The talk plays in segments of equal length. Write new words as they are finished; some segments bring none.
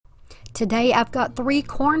Today I've got 3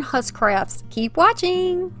 corn husk crafts. Keep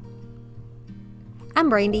watching! I'm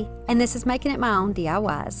Brandy, and this is Making It My Own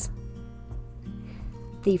DIYs.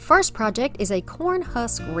 The first project is a corn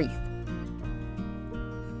husk wreath.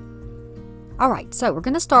 Alright, so we're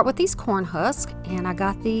going to start with these corn husks, and I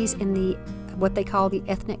got these in the what they call the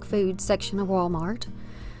ethnic food section of Walmart.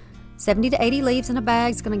 70 to 80 leaves in a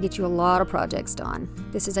bag is going to get you a lot of projects done.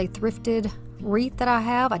 This is a thrifted wreath that I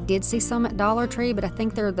have. I did see some at Dollar Tree, but I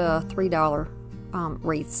think they're the $3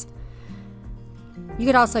 wreaths. You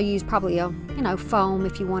could also use probably a foam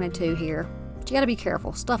if you wanted to here. But you got to be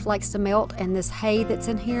careful. Stuff likes to melt, and this hay that's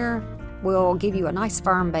in here will give you a nice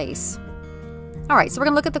firm base. Alright, so we're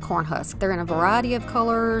going to look at the corn husk. They're in a variety of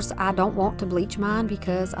colors. I don't want to bleach mine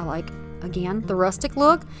because I like, again, the rustic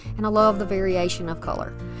look, and I love the variation of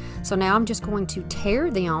color. So now I'm just going to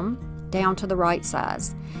tear them down to the right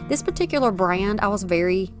size. This particular brand I was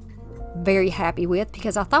very, very happy with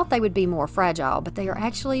because I thought they would be more fragile, but they are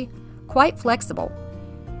actually quite flexible.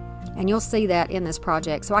 And you'll see that in this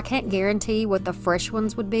project. So I can't guarantee what the fresh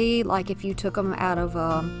ones would be, like if you took them out of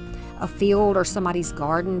a field or somebody's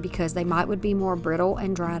garden, because they would be more brittle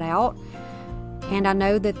and dried out. And I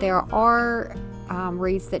know that there are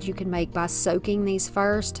wreaths that you can make by soaking these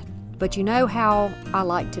first, but you know how I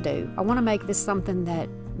like to do. I want to make this something that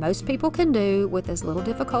most people can do with as little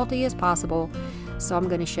difficulty as possible, so I'm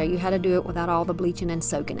going to show you how to do it without all the bleaching and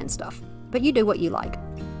soaking and stuff. But you do what you like.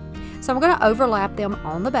 So I'm going to overlap them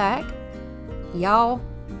on the back. Y'all,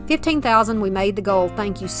 15,000, we made the goal.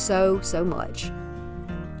 Thank you so much.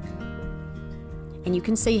 And you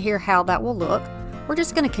can see here how that will look. We're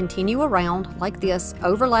just going to continue around like this,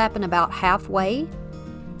 overlapping about halfway.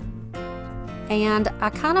 And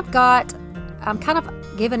I'm kind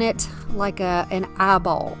of giving it like an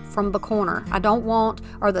eyeball from the corner. I don't want,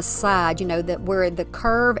 or the side, that where the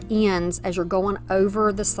curve ends as you're going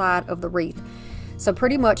over the side of the wreath. So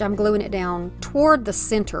pretty much I'm gluing it down toward the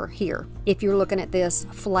center here, if you're looking at this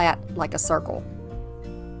flat like a circle.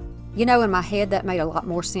 In my head that made a lot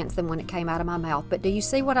more sense than when it came out of my mouth. But do you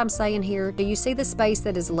see what I'm saying here? Do you see the space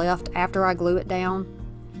that is left after I glue it down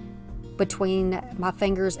between my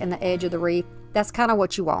fingers and the edge of the wreath? That's kind of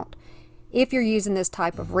what you want if you're using this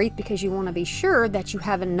type of wreath, because you want to be sure that you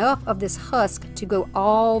have enough of this husk to go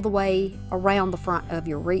all the way around the front of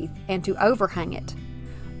your wreath and to overhang it,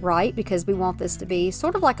 right? Because we want this to be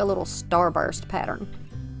sort of like a little starburst pattern.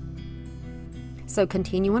 So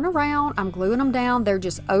continuing around, I'm gluing them down. They're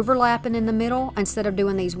just overlapping in the middle. Instead of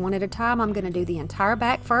doing these one at a time, I'm going to do the entire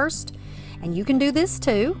back first. And you can do this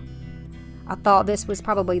too. I thought this was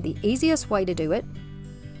probably the easiest way to do it.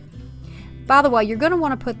 By the way, you're going to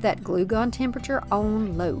want to put that glue gun temperature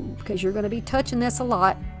on low because you're going to be touching this a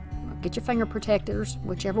lot. Get your finger protectors,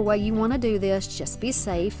 whichever way you want to do this. Just be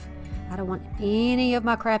safe. I don't want any of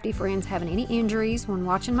my crafty friends having any injuries when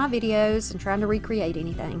watching my videos and trying to recreate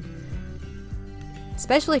anything.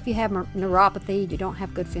 Especially if you have neuropathy, you don't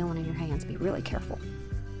have good feeling in your hands. Be really careful.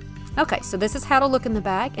 Okay, so this is how to look in the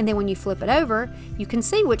back, and then when you flip it over, you can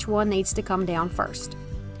see which one needs to come down first.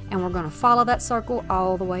 And we're going to follow that circle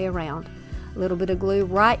all the way around. A little bit of glue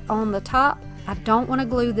right on the top. I don't want to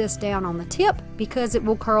glue this down on the tip because it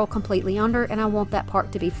will curl completely under, and I want that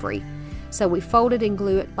part to be free. So we fold it and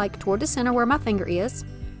glue it like toward the center where my finger is.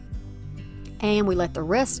 And we let the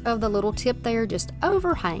rest of the little tip there just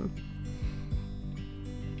overhang.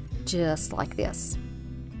 Just like this.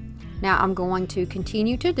 Now I'm going to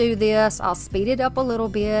continue to do this. I'll speed it up a little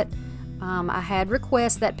bit. I had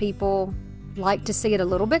requests that people like to see it a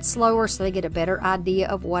little bit slower so they get a better idea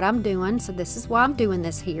of what I'm doing. So this is why I'm doing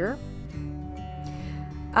this here.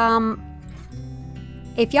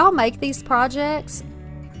 If y'all make these projects,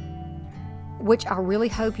 which I really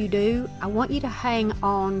hope you do, I want you to hang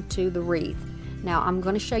on to the wreath. Now I'm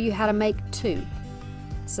going to show you how to make 2.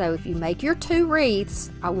 So if you make your 2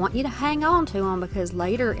 wreaths, I want you to hang on to them because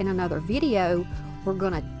later in another video, we're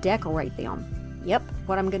going to decorate them. Yep,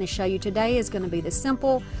 what I'm going to show you today is going to be the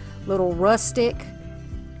simple little rustic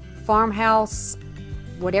farmhouse,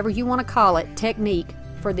 whatever you want to call it, technique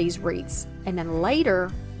for these wreaths. And then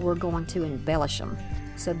later, we're going to embellish them.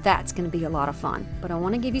 So that's going to be a lot of fun. But I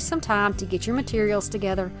want to give you some time to get your materials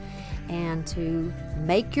together and to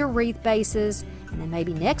make your wreath bases. And then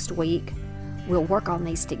maybe next week, we'll work on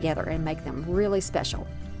these together and make them really special.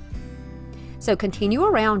 So continue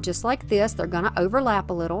around just like this. They're going to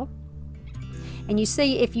overlap a little. And you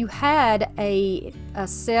see, if you had a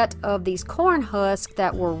set of these corn husks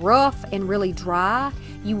that were rough and really dry,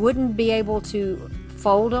 you wouldn't be able to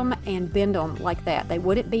fold them and bend them like that. They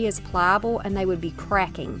wouldn't be as pliable and they would be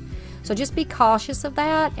cracking. So just be cautious of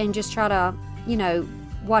that and just try to,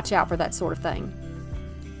 watch out for that sort of thing.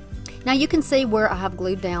 Now you can see where I have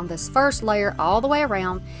glued down this first layer all the way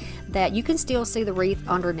around, that you can still see the wreath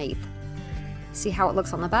underneath. See how it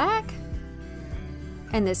looks on the back?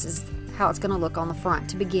 And this is how it's going to look on the front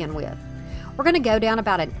to begin with. We're going to go down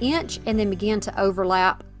about 1 inch and then begin to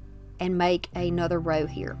overlap and make another row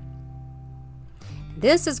here.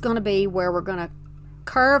 This is going to be where we're going to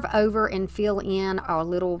curve over and fill in our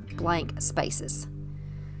little blank spaces.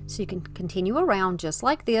 So you can continue around just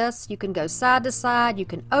like this. You can go side to side. You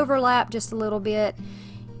can overlap just a little bit.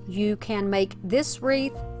 You can make this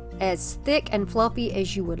wreath as thick and fluffy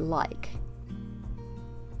as you would like.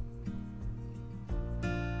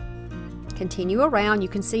 Continue around. You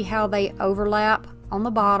can see how they overlap on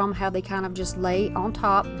the bottom, how they kind of just lay on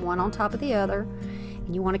top, one on top of the other.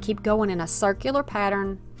 And you want to keep going in a circular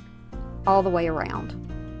pattern all the way around.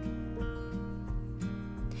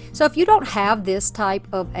 So if you don't have this type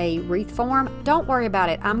of a wreath form, don't worry about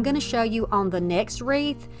it. I'm going to show you on the next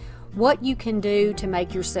wreath what you can do to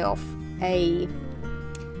make yourself a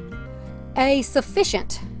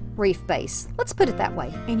sufficient wreath base. Let's put it that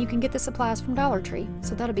way. And you can get the supplies from Dollar Tree,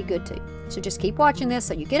 so that'll be good too. So just keep watching this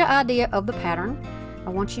so you get an idea of the pattern. I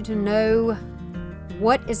want you to know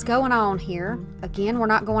what is going on here. Again, we're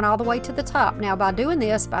not going all the way to the top. Now by doing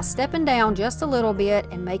this, by stepping down just a little bit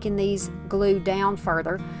and making these glue down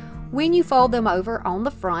further, when you fold them over on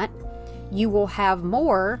the front, you will have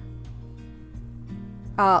more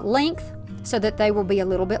length so that they will be a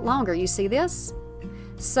little bit longer. You see this?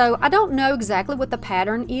 So I don't know exactly what the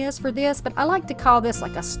pattern is for this, but I like to call this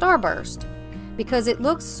like a starburst because it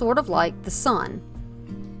looks sort of like the sun.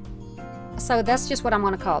 So that's just what I'm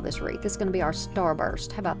going to call this wreath. It's going to be our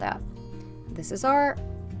starburst. How about that? This is our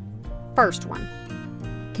first one.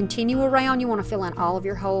 Continue around. You want to fill in all of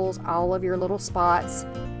your holes, all of your little spots.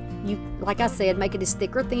 You, like I said, make it as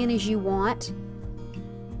thick or thin as you want.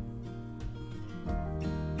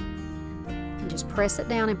 And just press it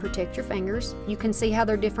down and protect your fingers. You can see how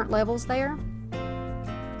there are different levels there.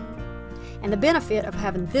 And the benefit of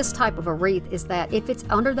having this type of a wreath is that if it's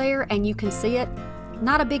under there and you can see it,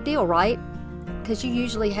 not a big deal, right? Because you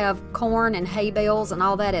usually have corn and hay bales and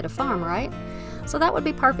all that at a farm, right? So that would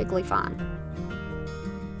be perfectly fine.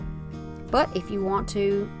 But if you want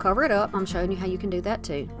to cover it up, I'm showing you how you can do that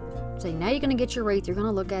too. So now you're going to get your wreath, you're going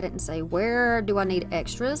to look at it and say, where do I need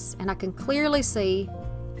extras? And I can clearly see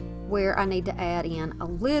where I need to add in a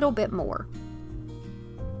little bit more.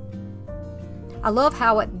 I love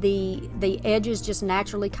how the edges just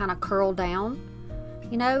naturally kind of curl down,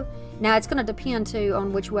 you know. Now it's going to depend too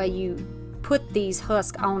on which way you put these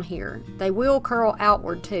husks on here. They will curl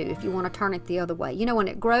outward too if you want to turn it the other way. You know, when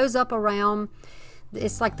it grows up around,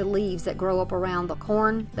 it's like the leaves that grow up around the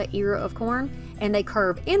corn, the ear of corn, and they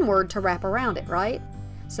curve inward to wrap around it, right?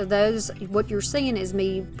 So those, what you're seeing is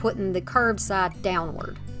me putting the curved side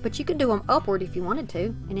downward. But you could do them upward if you wanted to,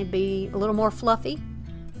 and it'd be a little more fluffy,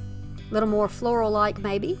 a little more floral-like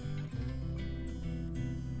maybe.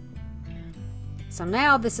 So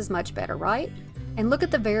now this is much better, right? And look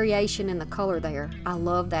at the variation in the color there. I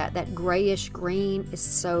love that. That grayish green is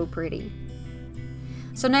so pretty.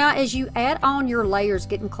 So now as you add on your layers,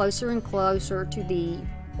 getting closer and closer to the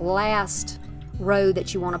last row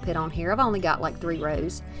that you want to put on here, I've only got like 3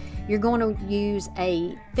 rows, you're going to use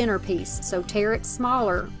a thinner piece. So tear it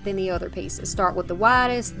smaller than the other pieces. Start with the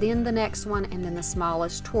widest, then the next one, and then the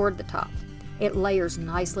smallest toward the top. It layers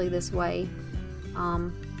nicely this way,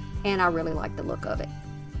 and I really like the look of it.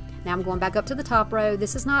 Now I'm going back up to the top row.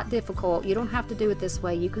 This is not difficult. You don't have to do it this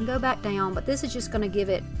way. You can go back down, but this is just going to give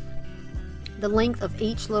it the length of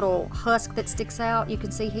each little husk that sticks out. You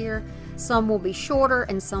can see here, some will be shorter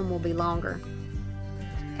and some will be longer.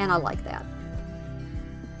 And I like that.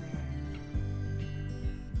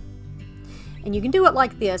 And you can do it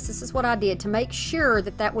like this. This is what I did to make sure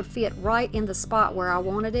that that would fit right in the spot where I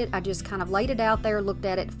wanted it. I just kind of laid it out there, looked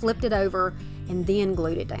at it, flipped it over, and then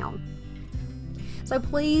glued it down. So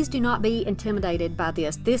please do not be intimidated by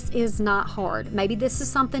this. This is not hard. Maybe this is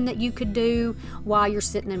something that you could do while you're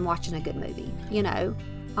sitting and watching a good movie, you know.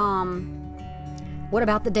 What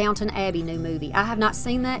about the Downton Abbey new movie? I have not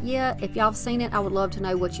seen that yet. If y'all have seen it, I would love to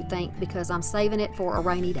know what you think, because I'm saving it for a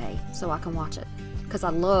rainy day so I can watch it, because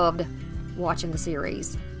I loved watching the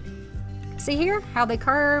series. See here how they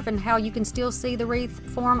curve and how you can still see the wreath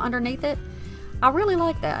form underneath it? I really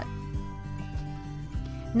like that.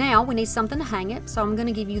 Now we need something to hang it, so I'm going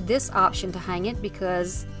to give you this option to hang it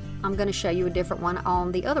because I'm going to show you a different one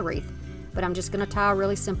on the other wreath. But I'm just going to tie a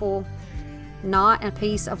really simple knot and a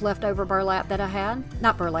piece of leftover burlap that I had.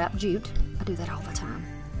 Not burlap, jute. I do that all the time.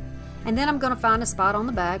 And then I'm going to find a spot on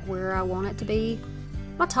the back where I want it to be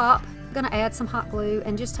my top. I'm going to add some hot glue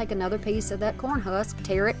and just take another piece of that corn husk,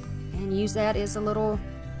 tear it, and use that as a little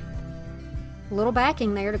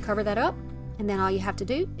backing there to cover that up. And then all you have to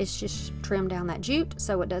do is just trim down that jute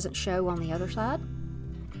so it doesn't show on the other side.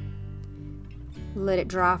 Let it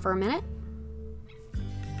dry for a minute.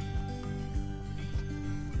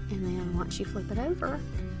 And then once you flip it over,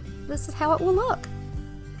 this is how it will look.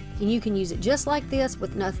 And you can use it just like this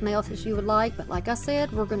with nothing else as you would like, but like I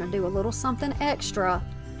said, we're going to do a little something extra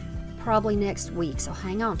probably next week, so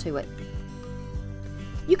hang on to it.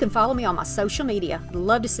 You can follow me on my social media. I'd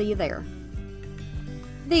love to see you there.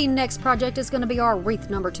 The next project is going to be our wreath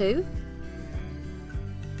number 2.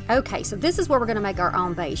 Okay, so this is where we're going to make our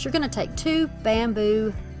own base. You're going to take 2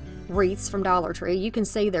 bamboo wreaths from Dollar Tree. You can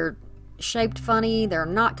see they're shaped funny. They're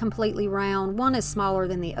not completely round. One is smaller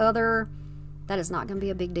than the other. That is not going to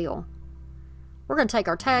be a big deal. We're going to take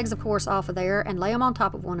our tags, of course, off of there and lay them on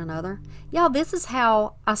top of one another. Y'all, this is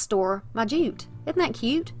how I store my jute. Isn't that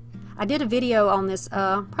cute? I did a video on this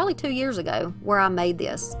probably 2 years ago where I made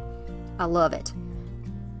this. I love it.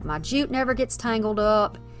 My jute never gets tangled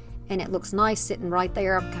up, and it looks nice sitting right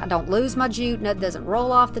there. I don't lose my jute, and it doesn't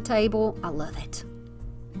roll off the table. I love it.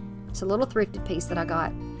 It's a little thrifted piece that I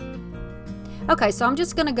got. Okay, so I'm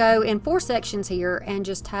just going to go in 4 sections here and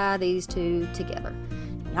just tie these 2 together.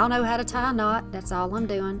 Y'all know how to tie a knot. That's all I'm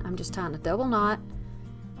doing. I'm just tying a double knot.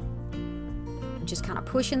 I'm just kind of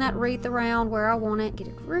pushing that wreath around where I want it. Get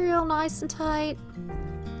it real nice and tight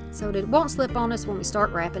so that it won't slip on us when we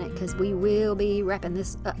start wrapping it, because we will be wrapping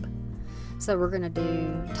this up. So we're going to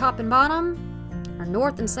do top and bottom, or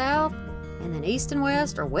north and south, and then east and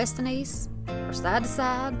west, or west and east, or side to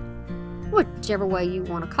side, whichever way you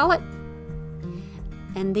want to call it.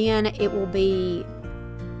 And then it will be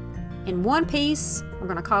in one piece. We're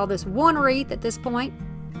going to call this one wreath at this point.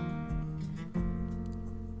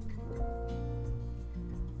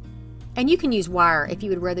 And you can use wire if you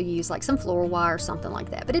would rather use like some floral wire or something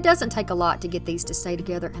like that. But it doesn't take a lot to get these to stay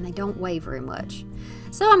together, and they don't weigh very much.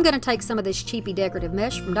 So I'm going to take some of this cheapy decorative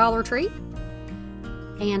mesh from Dollar Tree,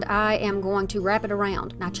 and I am going to wrap it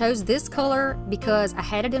around. And I chose this color because I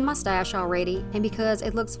had it in my stash already, and because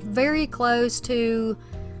it looks very close to,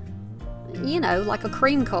 you know, like a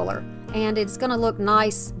cream color. And it's going to look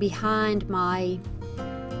nice behind my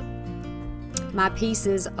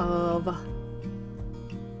pieces of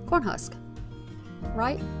corn husk,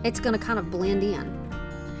 right? It's going to kind of blend in.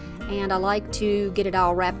 And I like to get it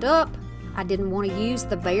all wrapped up. I didn't want to use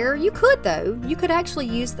the bare. You could though. You could actually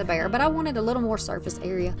use the bare, but I wanted a little more surface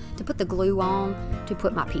area to put the glue on to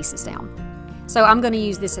put my pieces down. So I'm going to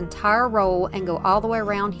use this entire roll and go all the way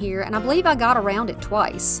around here. And I believe I got around it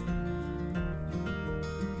twice.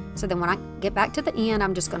 So then when I get back to the end,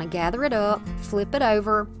 I'm just going to gather it up, flip it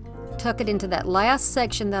over, tuck it into that last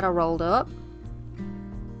section that I rolled up.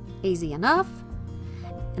 Easy enough.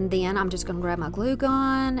 And then I'm just going to grab my glue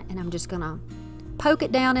gun and I'm just going to poke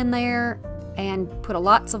it down in there and put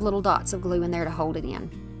lots of little dots of glue in there to hold it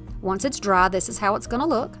in. Once it's dry, this is how it's going to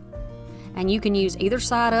look. And you can use either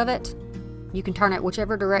side of it. You can turn it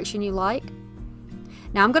whichever direction you like.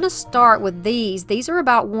 Now I'm going to start with these. These are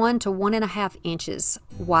about 1 to 1.5 inches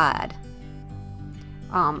wide,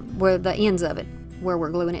 where the ends of it, where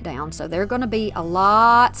we're gluing it down. So they're going to be a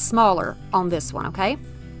lot smaller on this one, okay?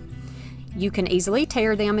 You can easily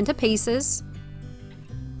tear them into pieces,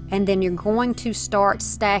 and then you're going to start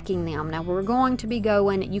stacking them. Now we're going to be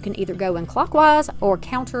going, you can either go in clockwise or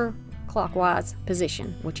counterclockwise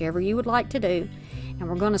position, whichever you would like to do. And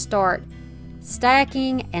we're going to start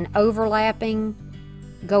stacking and overlapping,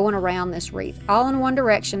 going around this wreath, all in one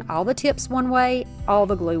direction, all the tips one way, all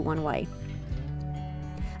the glue one way.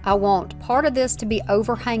 I want part of this to be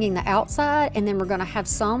overhanging the outside, and then we're going to have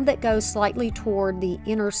some that go slightly toward the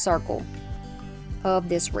inner circle of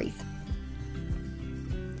this wreath.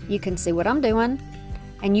 You can see what I'm doing,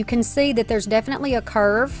 and you can see that there's definitely a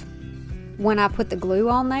curve when I put the glue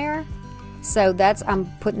on there. So that's, I'm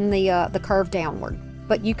putting the curve downward.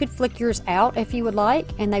 But you could flick yours out if you would like,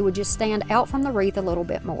 and they would just stand out from the wreath a little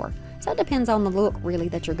bit more. So it depends on the look really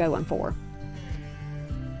that you're going for.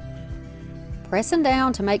 Pressing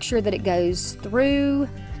down to make sure that it goes through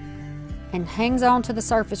and hangs on to the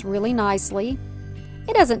surface really nicely.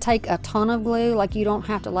 It doesn't take a ton of glue, like you don't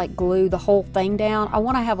have to like glue the whole thing down. I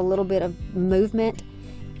want to have a little bit of movement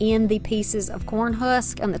in the pieces of corn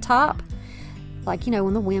husk on the top, like, you know,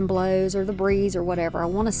 when the wind blows or the breeze or whatever. I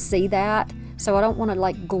want to see that. So I don't want to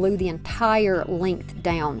like glue the entire length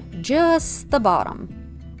down, just the bottom.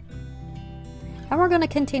 And we're going to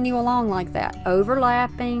continue along like that,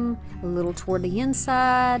 overlapping, a little toward the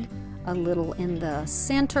inside, a little in the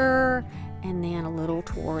center, and then a little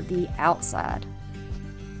toward the outside.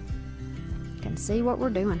 You can see what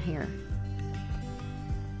we're doing here.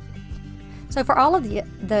 So for all of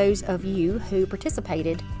those of you who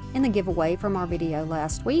participated in the giveaway from our video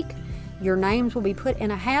last week, your names will be put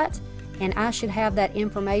in a hat, and I should have that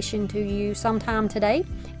information to you sometime today.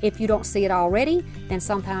 If you don't see it already, then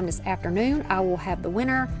sometime this afternoon I will have the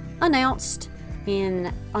winner announced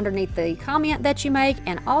underneath the comment that you make,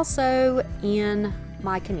 and also in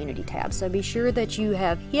my community tab. So be sure that you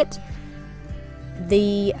have hit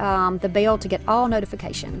the bell to get all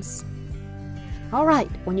notifications. All right,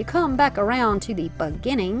 when you come back around to the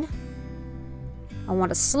beginning, I want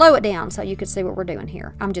to slow it down so you can see what we're doing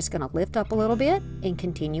here. I'm just going to lift up a little bit and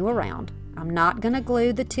continue around. I'm not going to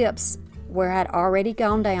glue the tips where I'd already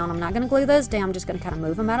gone down. I'm not going to glue those down. I'm just going to kind of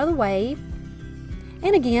move them out of the way.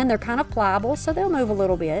 And again, they're kind of pliable, so they'll move a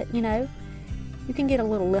little bit, you know. You can get a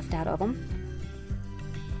little lift out of them.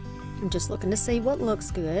 I'm just looking to see what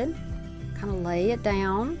looks good. Kind of lay it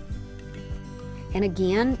down. And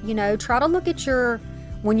again, you know, try to look at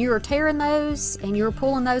when you're tearing those and you're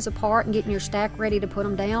pulling those apart and getting your stack ready to put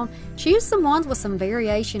them down, choose some ones with some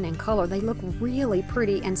variation in color. They look really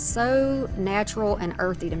pretty and so natural and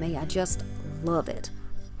earthy to me. I just love it.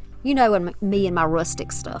 You know me and my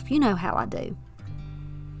rustic stuff. You know how I do.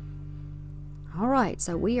 All right,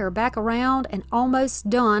 so we are back around and almost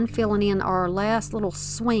done filling in our last little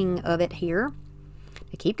swing of it here.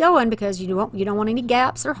 Now keep going because you don't want any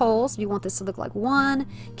gaps or holes. You want this to look like one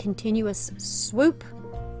continuous swoop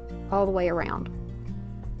all the way around.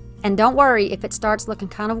 And don't worry if it starts looking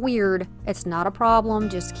kind of weird. It's not a problem.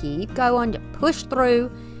 Just keep going, push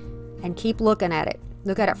through, and keep looking at it.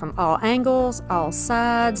 Look at it from all angles, all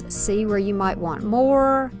sides. See where you might want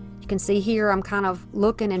more. You can see here I'm kind of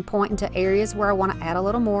looking and pointing to areas where I want to add a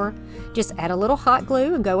little more. Just add a little hot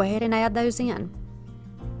glue and go ahead and add those in.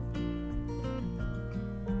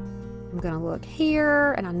 I'm going to look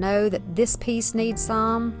here, and I know that this piece needs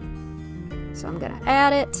some, so I'm going to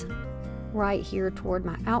add it right here toward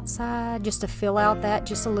my outside just to fill out that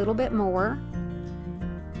just a little bit more.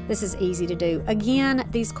 This is easy to do. Again,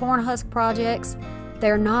 these corn husk projects,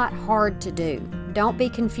 they're not hard to do. Don't be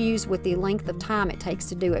confused with the length of time it takes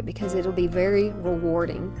to do it, because it'll be very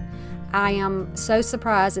rewarding. I am so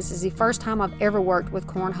surprised. This is the first time I've ever worked with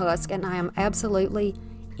corn husk, and I am absolutely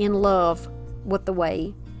in love with the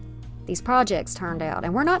way these projects turned out.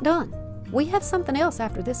 And we're not done. We have something else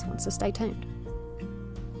after this one, so stay tuned.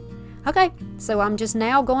 Okay, so I'm just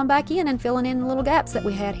now going back in and filling in the little gaps that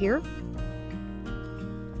we had here.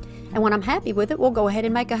 And when I'm happy with it, we'll go ahead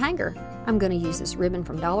and make a hanger. I'm going to use this ribbon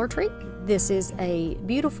from Dollar Tree. This is a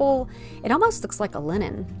beautiful, it almost looks like a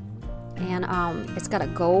linen. And it's got a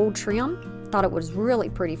gold trim. Thought it was really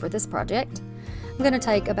pretty for this project. I'm going to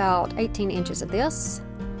take about 18 inches of this.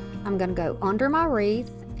 I'm going to go under my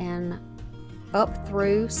wreath and up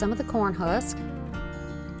through some of the corn husk,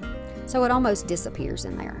 so it almost disappears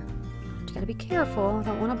in there. You got to be careful.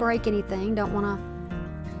 Don't want to break anything. Don't want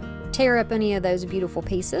to tear up any of those beautiful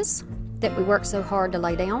pieces that we worked so hard to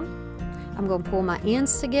lay down. I'm going to pull my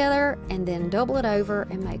ends together and then double it over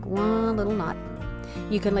and make one little knot.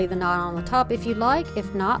 You can leave the knot on the top if you'd like.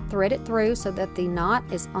 If not, thread it through so that the knot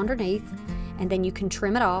is underneath, and then you can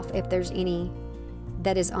trim it off if there's any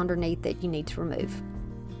that is underneath that you need to remove.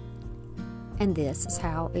 And this is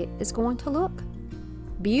how it is going to look.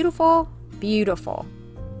 Beautiful, beautiful.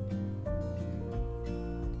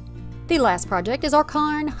 The last project is our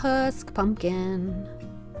corn husk pumpkin.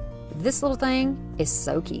 This little thing is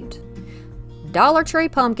so cute. Dollar Tree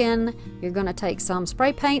pumpkin. You're going to take some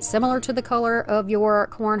spray paint similar to the color of your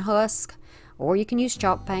corn husk, or you can use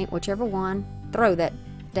chalk paint, whichever one. Throw that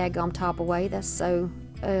daggum top away. That's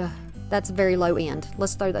very low end.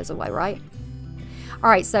 Let's throw those away, right? All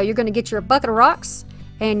right, so you're going to get your bucket of rocks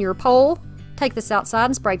and your pole. Take this outside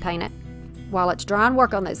and spray paint it while it's dry, and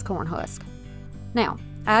work on those corn husks. Now,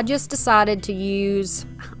 I just decided to use,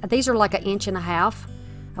 these are like 1.5 inches.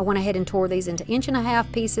 I went ahead and tore these into 1.5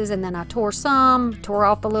 inch pieces, and then I tore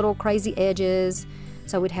off the little crazy edges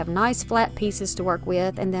so we'd have nice flat pieces to work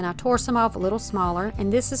with, and then I tore some off a little smaller,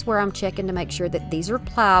 and this is where I'm checking to make sure that these are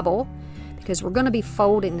pliable, because we're going to be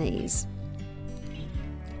folding these.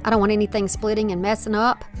 I don't want anything splitting and messing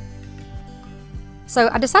up. So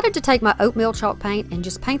I decided to take my oatmeal chalk paint and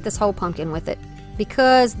just paint this whole pumpkin with it,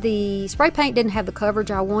 because the spray paint didn't have the coverage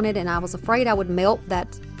I wanted, and I was afraid I would melt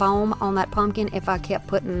that foam on that pumpkin if I kept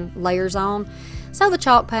putting layers on. So the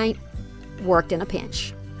chalk paint worked in a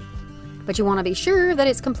pinch. But you want to be sure that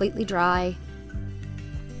it's completely dry,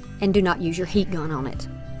 and do not use your heat gun on it.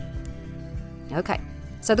 Okay,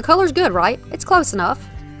 so the color's good, right? It's close enough.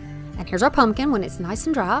 And here's our pumpkin when it's nice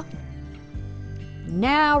and dry.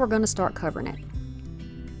 Now we're going to start covering it.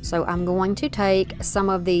 So I'm going to take some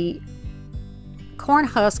of the corn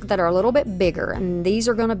husks that are a little bit bigger, and these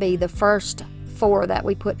are going to be the first 4 that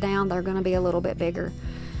we put down. They're going to be a little bit bigger.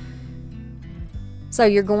 So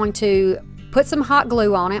you're going to put some hot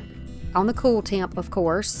glue on it, on the cool temp, of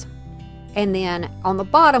course. And then on the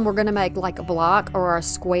bottom, we're going to make like a block or a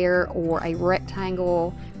square or a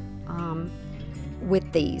rectangle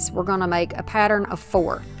with these. We're going to make a pattern of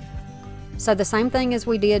 4. So the same thing as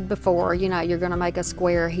we did before, you know, you're going to make a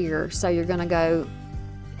square here. So you're going to go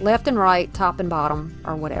left and right, top and bottom,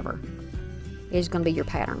 or whatever is going to be your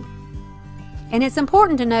pattern. And it's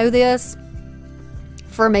important to know this,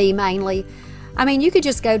 for me mainly. I mean, you could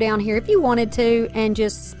just go down here if you wanted to and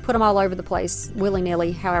just put them all over the place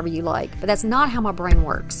willy-nilly, however you like. But that's not how my brain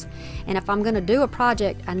works. And if I'm going to do a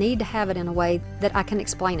project, I need to have it in a way that I can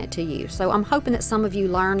explain it to you. So I'm hoping that some of you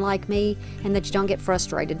learn like me and that you don't get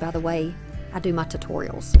frustrated by the way I do my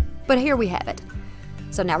tutorials. But here we have it.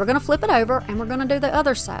 So now we're going to flip it over and we're going to do the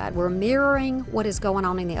other side. We're mirroring what is going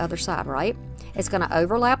on in the other side, right? It's going to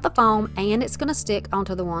overlap the foam and it's going to stick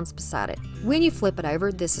onto the ones beside it. When you flip it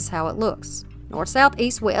over, this is how it looks. North, south,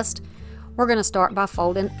 east, west. We're going to start by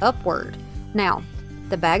folding upward. Now,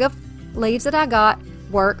 the bag of leaves that I got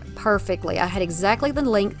work perfectly. I had exactly the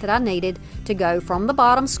length that I needed to go from the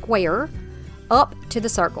bottom square up to the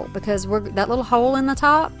circle, because that little hole in the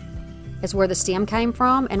top is where the stem came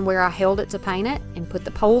from and where I held it to paint it and put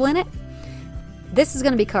the pole in it. This is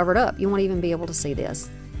going to be covered up. You won't even be able to see this.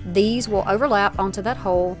 These will overlap onto that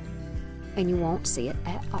hole and you won't see it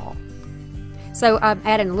at all. So I'm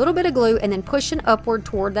adding a little bit of glue and then pushing upward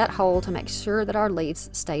toward that hole to make sure that our leaves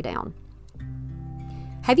stay down.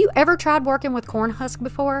 Have you ever tried working with corn husk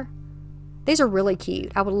before? These are really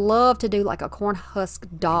cute. I would love to do like a corn husk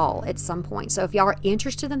doll at some point. So if y'all are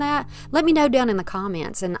interested in that, let me know down in the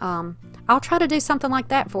comments, and I'll try to do something like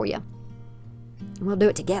that for you. And we'll do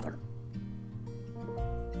it together.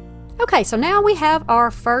 Okay, so now we have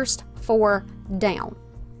our first 4 down.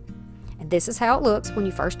 And this is how it looks when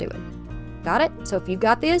you first do it. Got it? So if you've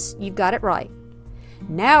got this, you've got it right.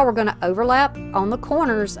 Now we're going to overlap on the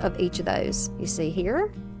corners of each of those. You see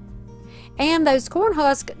here? And those corn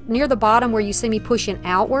husks near the bottom where you see me pushing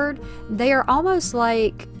outward, they are almost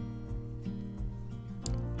like,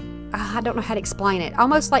 I don't know how to explain it,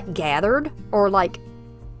 almost like gathered or like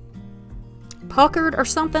puckered or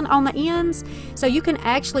something on the ends. So you can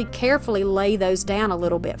actually carefully lay those down a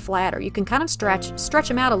little bit flatter. You can kind of stretch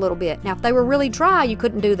them out a little bit. Now if they were really dry, you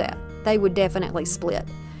couldn't do that. They would definitely split.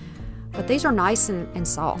 But these are nice and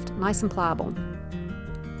soft, nice and pliable.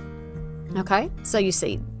 Okay, so you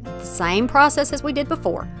see the same process as we did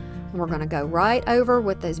before. We're going to go right over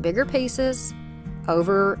with those bigger pieces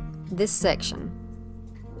over this section.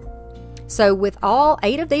 So with all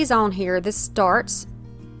 8 of these on here, this starts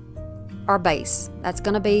our base. That's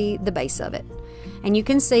going to be the base of it. And you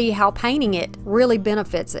can see how painting it really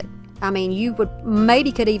benefits it. I mean, you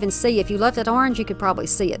could even see, if you left it orange, you could probably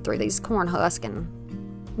see it through these corn husks, and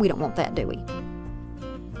we don't want that, do we?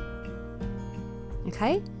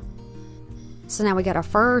 Okay? So now we got our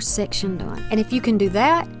first section done. And if you can do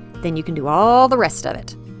that, then you can do all the rest of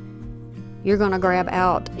it. You're going to grab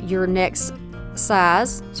out your next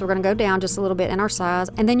size. So we're going to go down just a little bit in our size,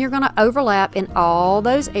 and then you're going to overlap in all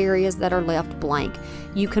those areas that are left blank.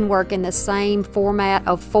 You can work in the same format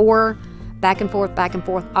of 4 back and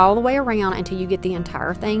forth, all the way around until you get the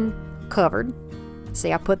entire thing covered.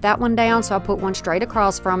 See, I put that one down, so I put one straight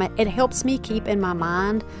across from it. It helps me keep in my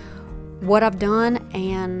mind what I've done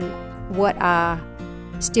and what I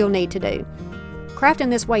still need to do. Crafting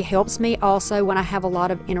this way helps me also when I have a lot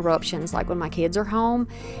of interruptions, like when my kids are home,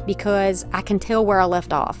 because I can tell where I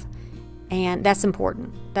left off. And that's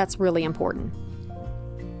important. That's really important.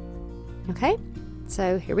 Okay?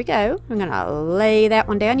 So here we go. I'm going to lay that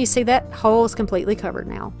one down. You see that hole is completely covered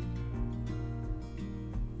now.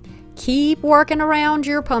 Keep working around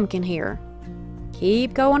your pumpkin here.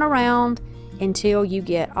 Keep going around until you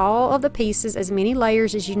get all of the pieces, as many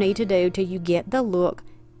layers as you need to do till you get the look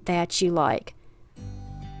that you like.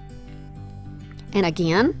 And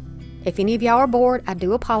again, if any of y'all are bored, I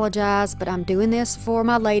do apologize, but I'm doing this for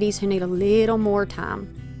my ladies who need a little more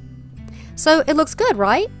time. So it looks good,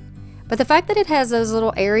 right? But the fact that it has those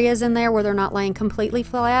little areas in there where they're not laying completely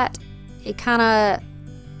flat, it kind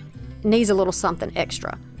of needs a little something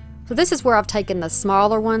extra. So this is where I've taken the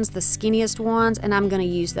smaller ones, the skinniest ones, and I'm going to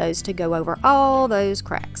use those to go over all those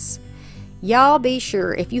cracks. Y'all be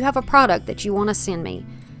sure, if you have a product that you want to send me,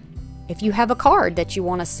 if you have a card that you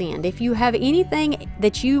want to send, if you have anything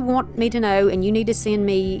that you want me to know and you need to send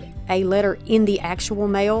me a letter in the actual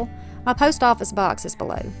mail, my post office box is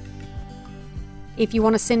below. If you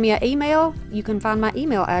want to send me an email, you can find my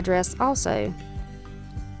email address also.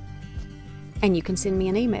 and you can send me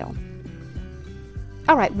an email.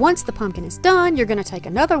 All right, once the pumpkin is done, you're going to take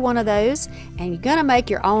another one of those and you're going to make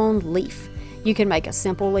your own leaf. You can make a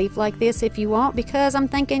simple leaf like this if you want, because I'm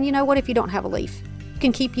thinking, you know what, if you don't have a leaf, you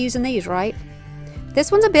can keep using these, right?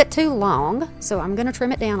 This one's a bit too long, so I'm going to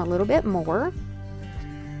trim it down a little bit more.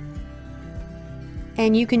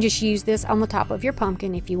 And you can just use this on the top of your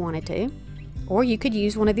pumpkin if you wanted to. Or you could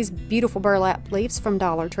use one of these beautiful burlap leaves from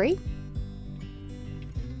Dollar Tree.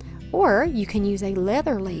 Or you can use a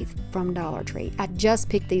leather leaf from Dollar Tree. I just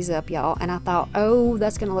picked these up, y'all, and I thought, oh,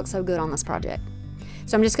 that's going to look so good on this project.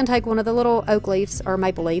 So I'm just going to take one of the little oak leaves or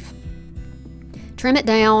maple leaf, trim it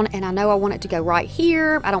down, and I know I want it to go right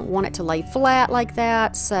here. I don't want it to lay flat like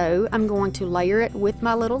that, so I'm going to layer it with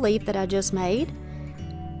my little leaf that I just made,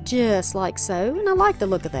 just like so, and I like the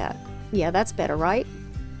look of that. Yeah, that's better, right?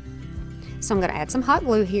 So I'm going to add some hot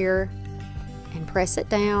glue here and press it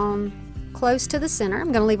down close to the center.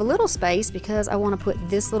 I'm going to leave a little space because I want to put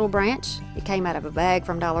this little branch. It came out of a bag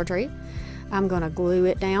from Dollar Tree. I'm going to glue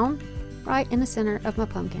it down right in the center of my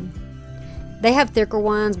pumpkin. They have thicker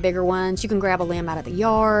ones, bigger ones. You can grab a limb out of the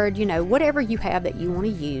yard. You know, whatever you have that you want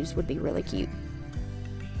to use would be really cute.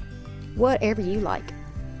 Whatever you like.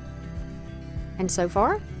 And so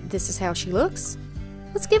far, this is how she looks.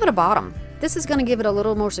 Let's give it a bottom. This is going to give it a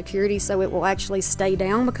little more security so it will actually stay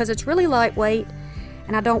down because it's really lightweight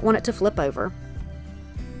and I don't want it to flip over.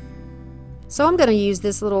 So I'm going to use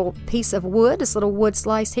this little piece of wood, this little wood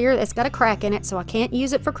slice here. It's got a crack in it, so I can't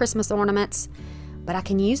use it for Christmas ornaments, but I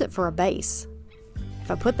can use it for a base.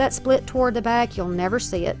 If I put that split toward the back, you'll never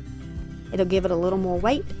see it. It'll give it a little more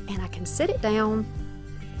weight, and I can sit it down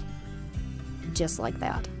just like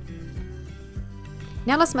that.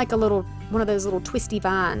 Now let's make one of those little twisty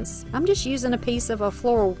vines. I'm just using a piece of a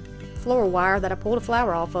floral wire that I pulled a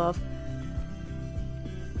flower off of.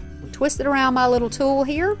 Twist it around my little tool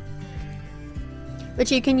here. But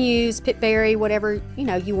you can use pitberry, whatever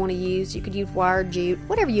you want to use. You could use wire jute,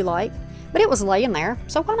 whatever you like. But it was laying there,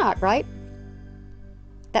 so why not, right?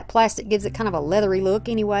 That plastic gives it kind of a leathery look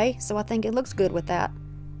anyway, so I think it looks good with that.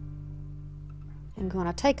 I'm going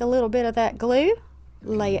to take a little bit of that glue,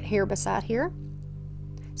 lay it here beside here,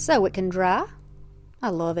 so it can dry. I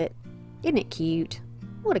love it. Isn't it cute?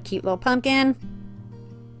 What a cute little pumpkin.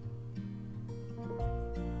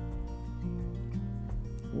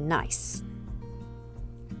 Nice.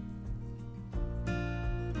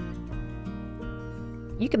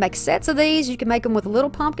 You can make sets of these. You can make them with little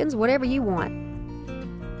pumpkins, whatever you want.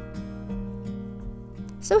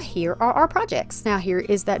 So here are our projects. Now here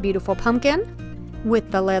is that beautiful pumpkin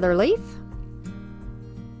with the leather leaf.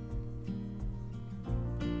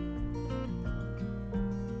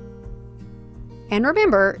 And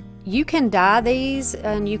remember, you can dye these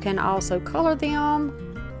and you can also color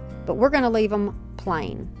them, but we're going to leave them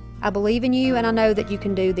plain. I believe in you and I know that you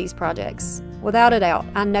can do these projects. Without a doubt,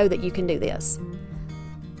 I know that you can do this.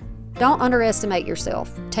 Don't underestimate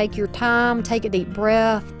yourself. Take your time, take a deep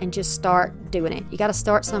breath, and just start doing it. You got to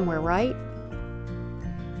start somewhere, right?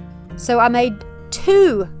 So I made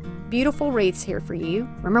 2 beautiful wreaths here for you.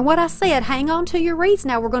 Remember what I said, hang on to your wreaths.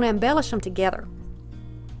 Now we're going to embellish them together.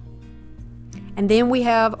 And then we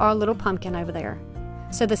have our little pumpkin over there.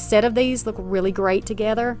 So the set of these look really great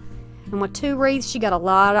together. And with 2 wreaths, you got a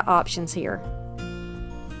lot of options here.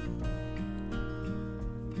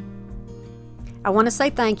 I want to say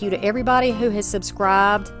thank you to everybody who has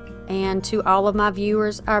subscribed and to all of my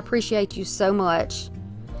viewers. I appreciate you so much.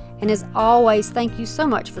 And as always, thank you so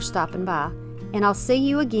much for stopping by. And I'll see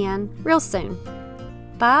you again real soon.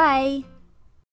 Bye.